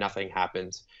 and nothing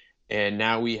happens. And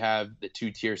now we have the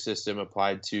two-tier system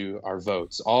applied to our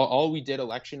votes. All we did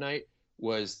election night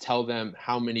was tell them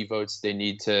how many votes they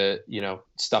need to,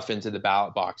 stuff into the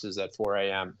ballot boxes at 4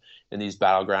 a.m. in these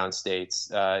battleground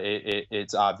states.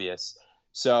 It's obvious.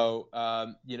 So,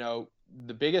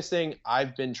 the biggest thing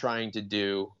I've been trying to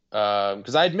do,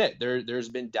 because I admit there's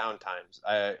been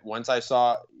downtimes. Once I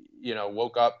saw,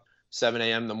 woke up 7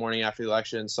 a.m. the morning after the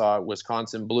election, saw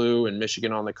Wisconsin blue and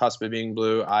Michigan on the cusp of being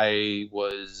blue, I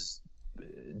was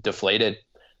deflated.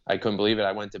 I couldn't believe it.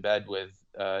 I went to bed with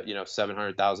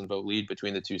 700,000 vote lead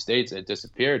between the two states. It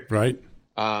disappeared. Right.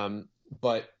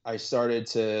 But I started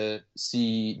to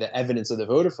see the evidence of the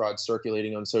voter fraud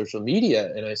circulating on social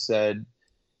media. And I said,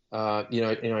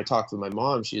 I talked with my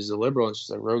mom, she's a liberal, and she's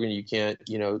like, Rogan, you got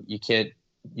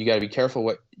to be careful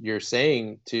what you're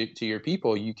saying to your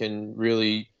people. You can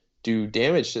really do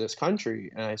damage to this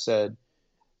country. And I said,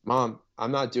 Mom,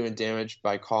 I'm not doing damage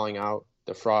by calling out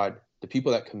the fraud. The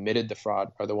people that committed the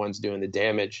fraud are the ones doing the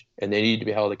damage, and they need to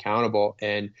be held accountable.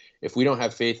 And if we don't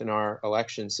have faith in our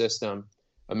election system,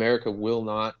 America will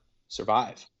not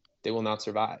survive. They will not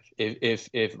survive. If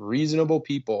reasonable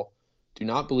people do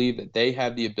not believe that they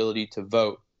have the ability to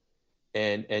vote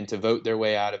and to vote their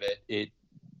way out of it,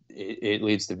 it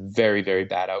leads to very, very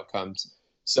bad outcomes.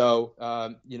 So,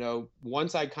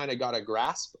 once I kind of got a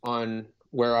grasp on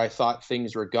where I thought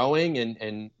things were going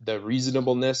and the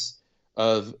reasonableness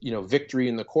of victory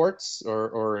in the courts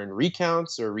or in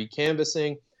recounts or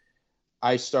recanvassing,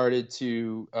 I started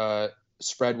to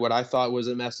spread what I thought was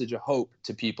a message of hope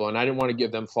to people, and I didn't want to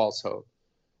give them false hope.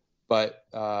 But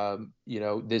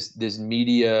this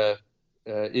media,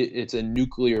 it's a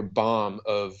nuclear bomb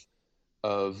of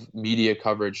media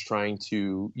coverage trying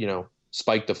to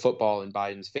spike the football in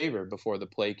Biden's favor before the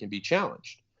play can be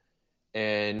challenged.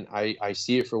 And I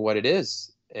see it for what it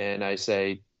is, and I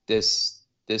say this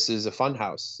is a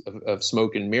funhouse of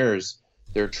smoke and mirrors.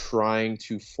 They're trying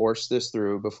to force this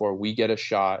through before we get a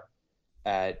shot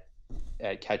at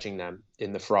catching them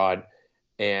in the fraud.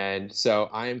 And so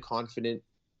I am confident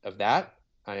of that.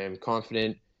 I am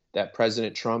confident that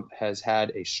President Trump has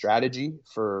had a strategy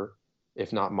for,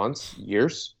 if not months,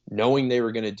 years, knowing they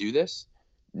were going to do this,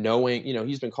 knowing,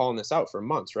 he's been calling this out for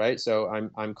months, right? So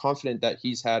I'm confident that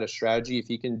he's had a strategy. If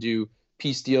he can do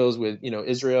peace deals with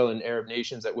Israel and Arab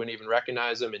nations that wouldn't even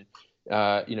recognize them, and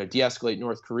de-escalate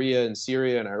North Korea and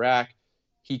Syria and Iraq,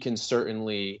 he can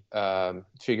certainly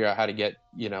figure out how to get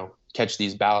catch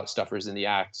these ballot stuffers in the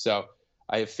act. So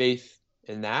I have faith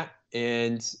in that,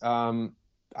 and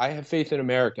I have faith in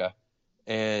America,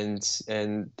 and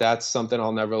that's something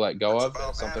I'll never let go of,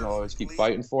 and something I'll always keep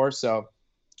fighting for. So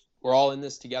we're all in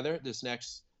this together. This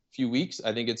next few weeks,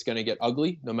 I think it's going to get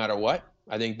ugly no matter what.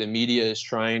 I think the media is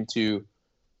trying to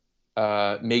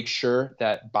make sure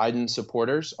that Biden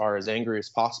supporters are as angry as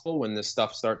possible when this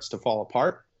stuff starts to fall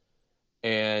apart.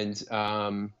 And,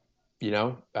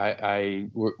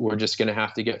 we're just going to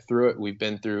have to get through it. We've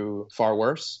been through far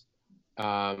worse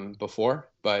before.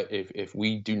 But if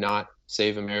we do not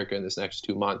save America in this next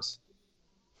 2 months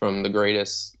from the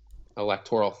greatest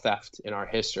electoral theft in our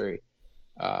history,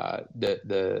 the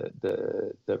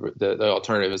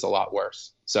alternative is a lot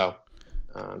worse. So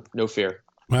no fear.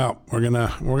 Well, we're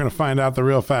gonna find out the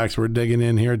real facts. We're digging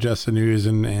in here at Just the News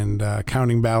and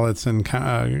counting ballots and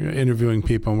interviewing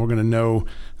people, and we're gonna know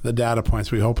the data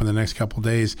points, we hope, in the next couple of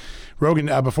days. Rogan,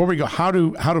 before we go, how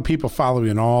do people follow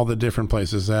you in all the different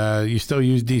places? You still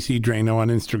use DC Draino on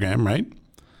Instagram, right?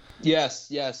 Yes.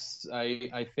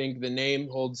 I think the name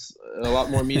holds a lot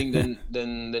more meaning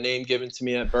than the name given to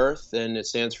me at birth, and it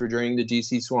stands for Draining the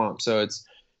DC Swamp. So it's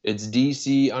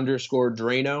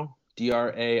DC_Draino,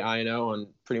 DRAINO, on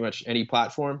pretty much any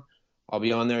platform. I'll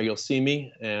be on there. You'll see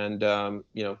me, and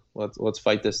let's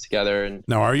fight this together. And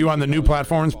now, are you on the new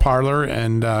platforms, Parler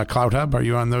and Cloud Hub? Are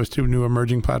you on those two new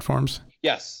emerging platforms?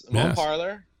 Yes, I'm on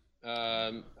Parler.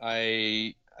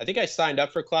 I think I signed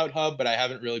up for Cloud Hub, but I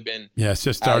haven't really been. Yeah, it's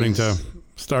just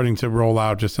starting to roll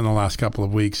out just in the last couple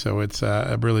of weeks. So it's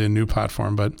really a new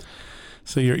platform. But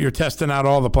so you're testing out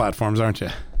all the platforms, aren't you?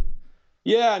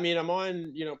 Yeah, I mean, I'm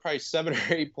on, probably 7 or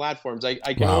 8 platforms. I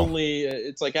can only,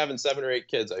 it's like having 7 or 8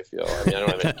 kids, I feel. I mean, I don't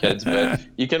have any kids, but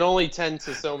you can only tend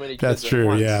to so many kids. That's true. At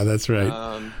once. Yeah, that's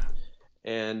right.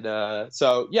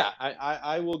 So, yeah,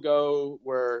 I will go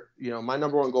where, my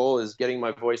number one goal is getting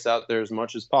my voice out there as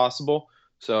much as possible.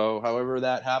 So however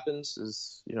that happens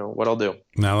is, what I'll do.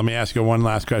 Now, let me ask you one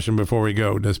last question before we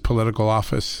go. Does political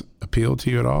office appeal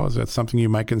to you at all? Is that something you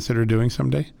might consider doing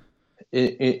someday?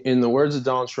 In the words of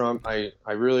Donald Trump, I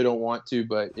really don't want to,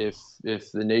 but if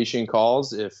the nation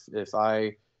calls, if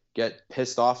I get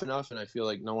pissed off enough and I feel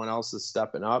like no one else is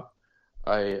stepping up,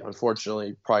 I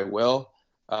unfortunately probably will.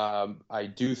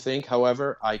 I do think,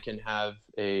 however, I can have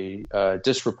a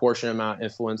disproportionate amount of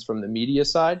influence from the media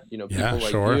side. People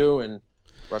like you and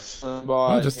Rush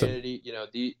Limbaugh and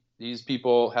Hannity. These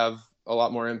people have a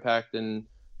lot more impact than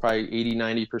probably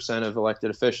 80-90% of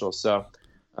elected officials. So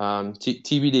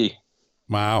TBD.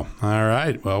 Wow. All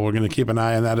right. Well, we're going to keep an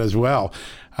eye on that as well.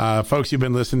 Folks, you've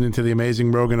been listening to the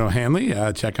amazing Rogan O'Hanley.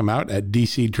 Check him out at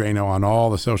DC Draino on all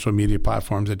the social media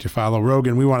platforms that you follow.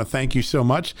 Rogan, we want to thank you so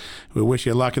much. We wish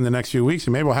you luck in the next few weeks,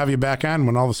 and maybe we'll have you back on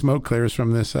when all the smoke clears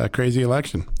from this crazy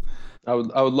election. I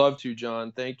would love to,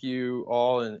 John. Thank you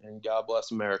all, and God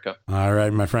bless America. All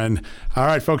right, my friend. All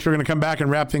right, folks, we're going to come back and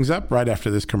wrap things up right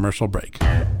after this commercial break.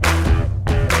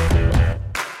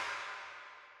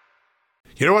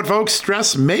 You know what, folks?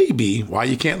 Stress may be why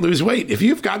you can't lose weight. If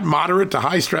you've got moderate to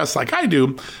high stress like I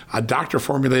do, a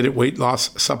doctor-formulated weight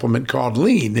loss supplement called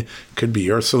Lean could be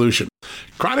your solution.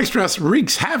 Chronic stress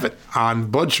wreaks havoc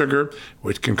on blood sugar,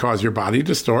 which can cause your body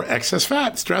to store excess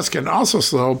fat. Stress can also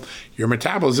slow your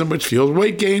metabolism, which fuels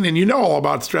weight gain, and you know all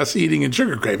about stress eating and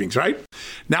sugar cravings, right?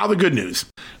 Now the good news.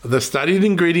 The studied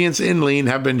ingredients in Lean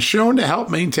have been shown to help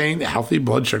maintain healthy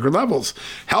blood sugar levels,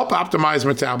 help optimize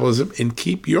metabolism, and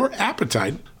keep your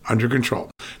appetite under control.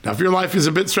 Now, if your life is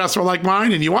a bit stressful like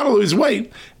mine and you want to lose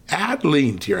weight, add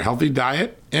Lean to your healthy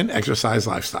diet and exercise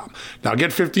lifestyle. Now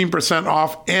get 15%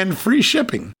 off and free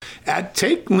shipping at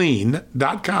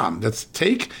takelean.com. That's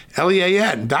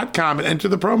takelean.com and enter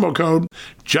the promo code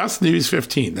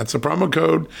JustNews15. That's the promo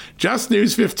code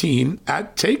JustNews15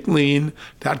 at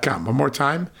takelean.com. One more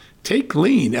time,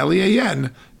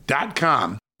 takelean.com.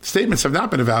 Statements have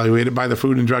not been evaluated by the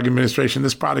Food and Drug Administration.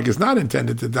 This product is not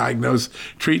intended to diagnose,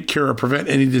 treat, cure, or prevent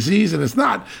any disease, and is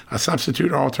not a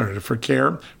substitute or alternative for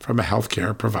care from a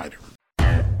healthcare provider.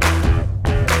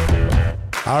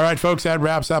 All right, folks, that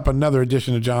wraps up another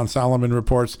edition of John Solomon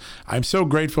Reports. I'm so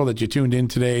grateful that you tuned in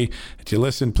today, that you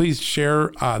listened. Please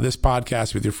share this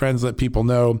podcast with your friends. Let people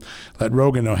know. Let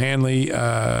Rogan O'Hanley,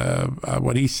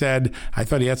 what he said. I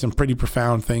thought he had some pretty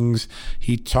profound things.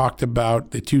 He talked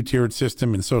about the two-tiered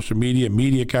system in social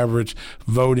media coverage,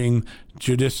 voting,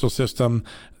 judicial system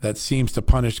that seems to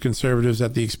punish conservatives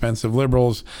at the expense of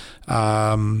liberals,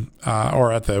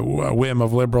 or at the whim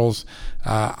of liberals.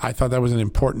 I thought that was an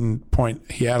important point.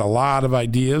 He had a lot of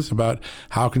ideas about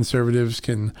how conservatives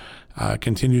can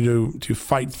continue to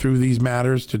fight through these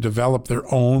matters, to develop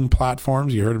their own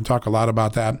platforms. You heard him talk a lot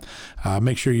about that.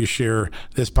 Make sure you share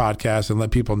this podcast and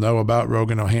let people know about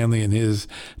Rogan O'Hanley and his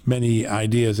many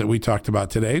ideas that we talked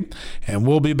about today. And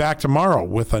we'll be back tomorrow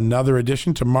with another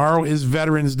edition. Tomorrow is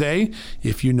Veterans Day.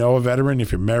 If you know a veteran,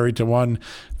 if you're married to one,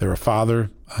 they're a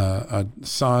father, a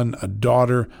son, a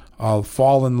daughter, a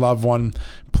fallen loved one,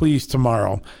 please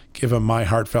tomorrow give them my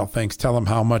heartfelt thanks. Tell them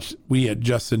how much we at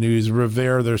Just the News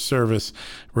revere their service,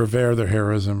 revere their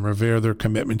heroism, revere their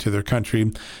commitment to their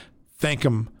country. Thank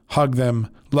them, hug them,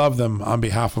 love them on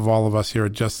behalf of all of us here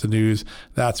at Just the News.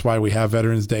 That's why we have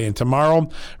Veterans Day. And tomorrow,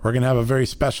 we're going to have a very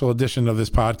special edition of this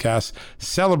podcast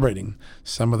celebrating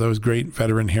some of those great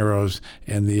veteran heroes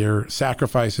and their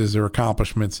sacrifices, their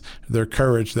accomplishments, their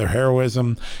courage, their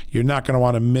heroism. You're not going to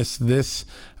want to miss this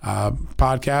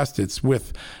podcast. It's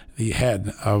with the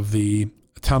head of the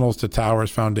Tunnels to Towers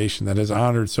Foundation that has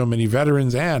honored so many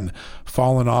veterans and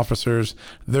fallen officers.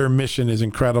 Their mission is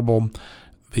incredible.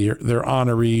 Their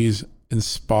honorees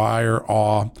inspire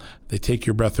awe. They take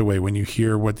your breath away when you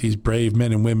hear what these brave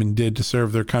men and women did to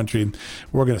serve their country.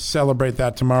 We're going to celebrate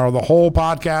that tomorrow. The whole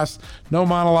podcast, no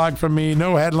monologue from me,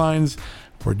 no headlines.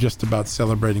 We're just about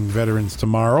celebrating veterans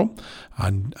tomorrow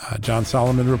on John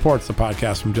Solomon Reports, the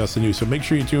podcast from Just the News. So make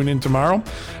sure you tune in tomorrow.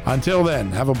 Until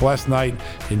then, have a blessed night.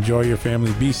 Enjoy your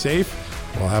family. Be safe.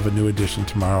 We'll have a new edition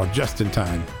tomorrow just in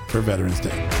time for Veterans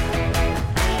Day.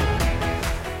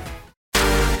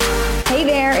 Hey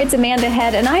there. there, it's Amanda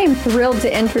Head, and I am thrilled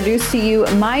to introduce to you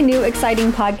my new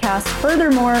exciting podcast,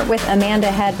 Furthermore with Amanda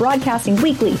Head, broadcasting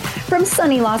weekly from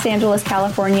sunny Los Angeles,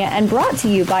 California, and brought to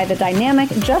you by the dynamic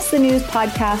Just the News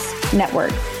Podcast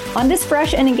Network. On this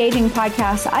fresh and engaging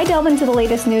podcast, I delve into the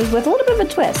latest news with a little bit of a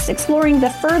twist, exploring the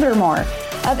furthermore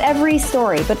of every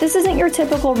story. But this isn't your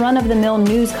typical run-of-the-mill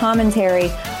news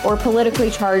commentary or politically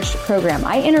charged program.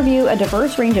 I interview a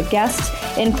diverse range of guests,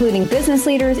 including business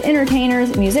leaders,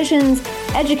 entertainers, musicians,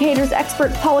 educators,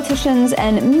 experts, politicians,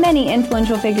 and many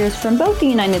influential figures from both the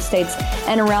United States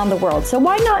and around the world. So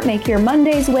why not make your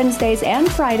Mondays, Wednesdays,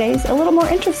 and Fridays a little more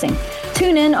interesting?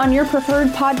 Tune in on your preferred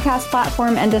podcast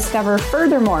platform and discover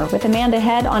Furthermore with Amanda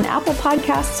Head on Apple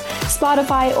Podcasts,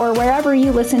 Spotify, or wherever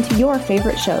you listen to your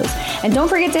favorite shows. And don't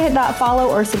forget to hit that follow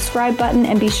or subscribe button,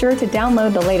 and be sure to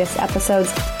download the latest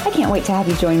episodes. I can't wait to have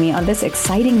you join me on this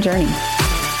exciting journey.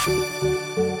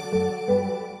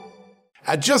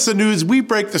 At Just the News, we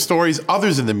break the stories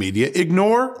others in the media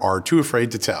ignore or are too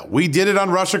afraid to tell. We did it on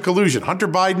Russia collusion, Hunter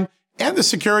Biden, and the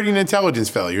security and intelligence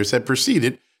failures that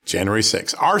preceded January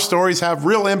 6th. Our stories have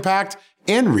real impact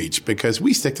and reach because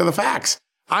we stick to the facts.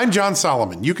 I'm John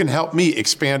Solomon. You can help me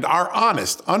expand our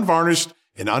honest, unvarnished,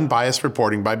 and unbiased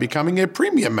reporting by becoming a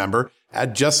premium member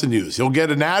at Just the News. You'll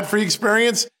get an ad-free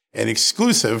experience and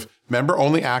exclusive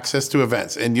member-only access to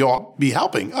events, and you'll be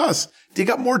helping us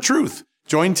dig up more truth.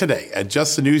 Join today at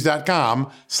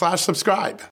justthenews.com/subscribe.